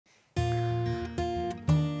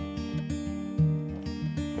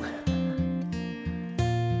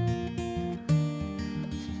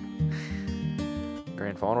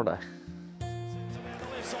grand final day.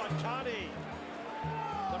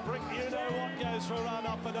 The brick, you know what, goes for a run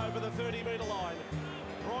up and over the 30-metre line.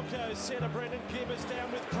 Broncos centre Brendan Gibbers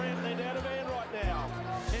down with Cranton. They're down a man right now.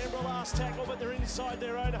 Canberra last tackle, but they're inside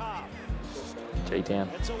their own half. G-Town.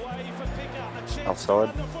 It's away for Picker. A chance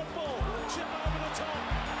Offside. to run the football. Chip over the top.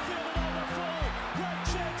 Fielded over full. Great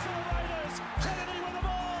chance for the Raiders. Kennedy with the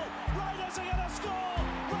ball. Raiders are going to score.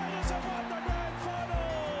 Raiders have won the grand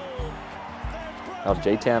final. Oh,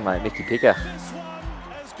 G-Town, mate. Mickey Picker. This one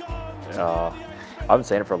has gone to I haven't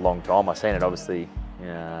seen it for a long time. I've seen it obviously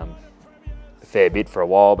a fair bit for a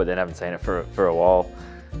while, but then haven't seen it for a while.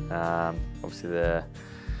 Obviously the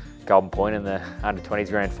Golden Point in the under-20s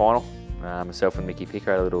grand final. Myself and Mickey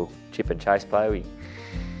Picker had a little chip and chase play. We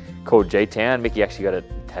called G-Town. Mickey actually got it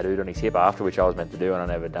tattooed on his hip after, which I was meant to do and I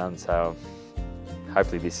never done. So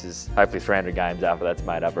hopefully 300 games after that's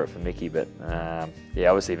made up for it for Mickey. But yeah,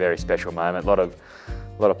 obviously a very special moment. A lot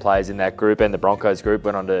of players in that group and the Broncos group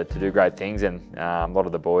went on to do great things, and a lot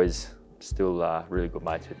of the boys still really good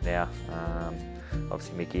mates with now.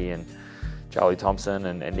 Obviously Mickey and Charlie Thompson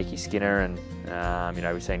and Nicky Skinner, and you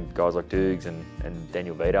know, we've seen guys like Dukes and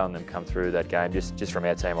Daniel Vito and them come through that game just from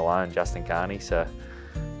our team alone, Justin Carney. So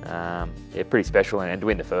yeah, pretty special, and to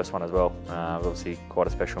win the first one as well, obviously quite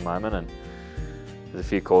a special moment. And there's a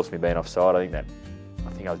few calls for me being offside. I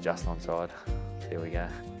think I was just onside. There we go.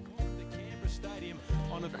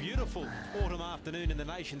 On a beautiful autumn afternoon in the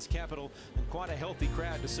nation's capital, and quite a healthy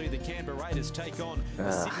crowd to see the Canberra Raiders take on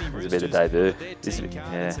the Sydney Roosters. It was a bit of debut. This will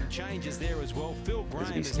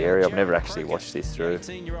be scary. I've never actually watched this through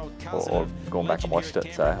or gone back and watched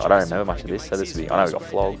it, so I don't remember much of this. So this will be, I know we got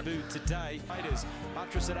flogged.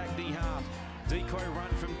 Decoy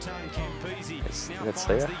run from Tongue, Campese. Let's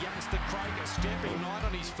see it. The youngster Croker stepping light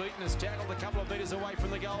on his feet and has tackled a couple of metres away from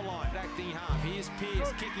the goal line. Acting half. Here's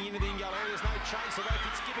Pearce kicking into the in goal area. There's no chase, although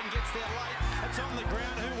Fitzgibbon gets there late. It's on the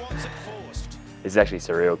ground. Who wants it forced? It's actually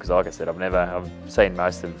surreal because, like I said, I've seen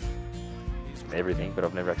most of everything, but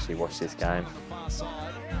I've never actually watched this game.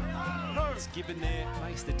 Fitzgibbon there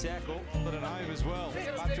makes the tackle, but at home as well.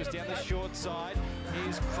 Buttress down the short side.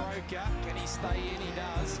 Here's Croker. Can he stay in? He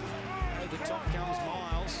does. Over the top comes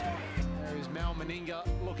Miles. There is Mal Meninga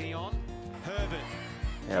looking on. Herbert.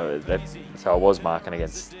 You know, so I was marking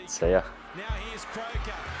against Sia. Now here's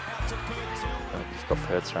Croker. Out to Pertzel. He's got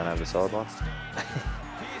Pertz thrown over the sideline.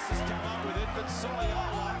 Pearce has come up with it, but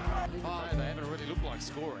Soliola. Oh, they haven't really looked like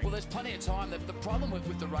scoring. Well, there's plenty of time. The problem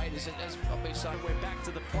with the Raiders, as I've been saying, We're back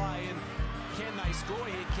to the play, and can they score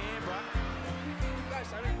here, Canberra?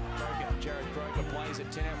 Croker, Jarrod Croker plays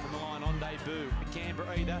at 10 out from the line on debut.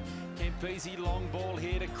 Canberra either. Campese, long ball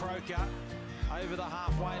here to Croker. Over the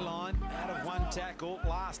halfway line, out of one tackle,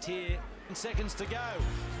 last here, and seconds to go.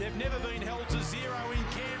 They've never been held to zero in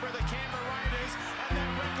Canberra, the Canberra Raiders, and that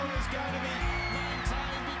record is going to be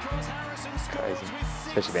maintained because Harrison scores Crazy. with 6.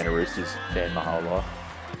 Especially being a Roosters fan my whole life.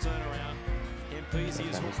 Turnaround. Campese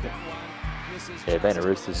has hooked that one. Misses. Yeah, being a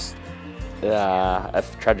Roosters,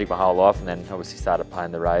 tragic my whole life, and then obviously started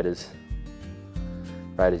playing the Raiders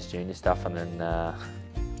junior stuff, and then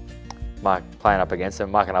playing up against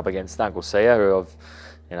them, marking up against Uncle Sia, who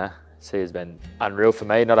Sia's been unreal for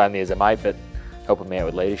me, not only as a mate, but helping me out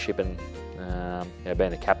with leadership and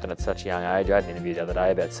being the captain at such a young age. I had an interview the other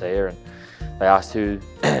day about Sia, and they asked who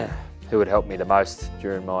would help me the most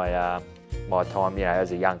during my my time,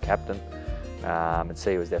 as a young captain, and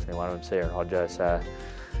Sia was definitely one of them, Sia and Hodjo. So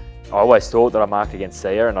I always thought that I marked against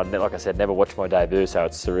Sia, and like I said, never watched my debut, so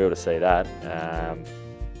it's surreal to see that.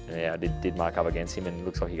 Yeah, I did mark up against him, and it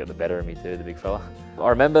looks like he got the better of me too, the big fella. I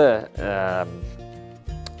remember,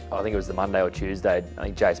 I think it was the Monday or Tuesday, I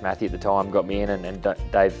think Jace Matthew at the time got me in, and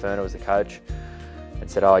Dave Ferner was the coach,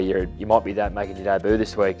 and said, oh, you might be making your debut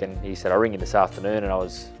this week, and he said, I'll ring you this afternoon. And I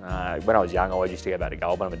was, when I was young, I always used to go back to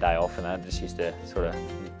Goulburn on a day off, and I just used to sort of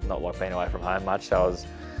not like being away from home much, so I was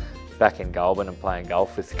back in Goulburn and playing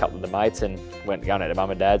golf with a couple of the mates, and going out to mum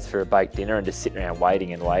and dad's for a baked dinner and just sitting around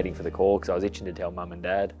waiting for the call, because I was itching to tell mum and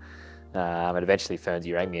dad. And eventually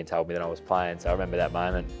Fernsey rang me and told me that I was playing, so I remember that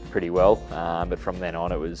moment pretty well. But from then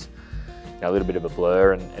on it was a little bit of a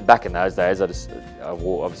blur, and back in those days I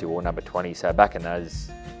obviously wore number 20, so back in those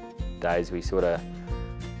days we sort of,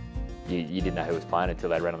 you didn't know who was playing until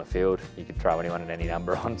they ran on the field. You could throw anyone and any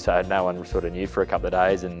number on, so no one sort of knew for a couple of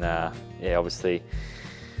days, and yeah, obviously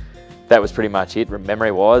that was pretty much it,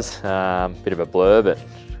 memory-wise. Bit of a blur, but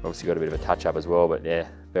obviously got a bit of a touch-up as well. But yeah,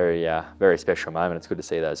 very special moment. It's good to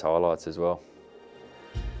see those highlights as well.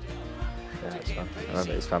 Yeah, it's fun. I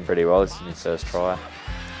remember this one pretty well. This is my first try.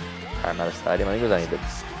 Parramatta Stadium. I think it was only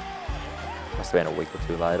must have been a week or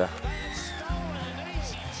two later.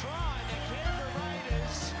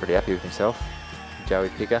 pretty happy with himself. Joey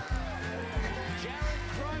Picker. Jarrod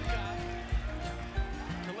Croker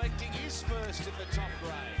collecting his first in the top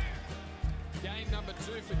grade. Game number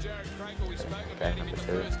 2 for Jarrod Croker. We spoke about Game him in the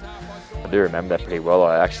number 2. first half. I do remember that pretty well.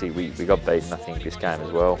 We got beaten, I think, this game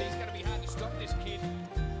as well. It's going to be hard to stop this kid.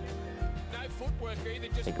 No footwork either.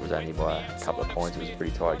 I think it was only by a couple of points. It was a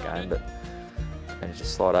pretty tight game, but managed to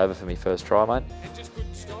slide over for me first try, mate. And just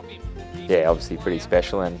couldn't stop him. Yeah, obviously pretty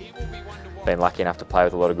special, and He will be one to watch. been lucky enough to play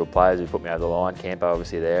with a lot of good players who put me over the line. Campo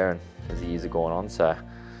obviously there, and as the years are going on, so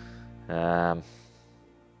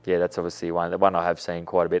yeah, that's obviously one I have seen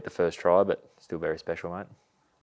quite a bit the first try, but still very special, mate.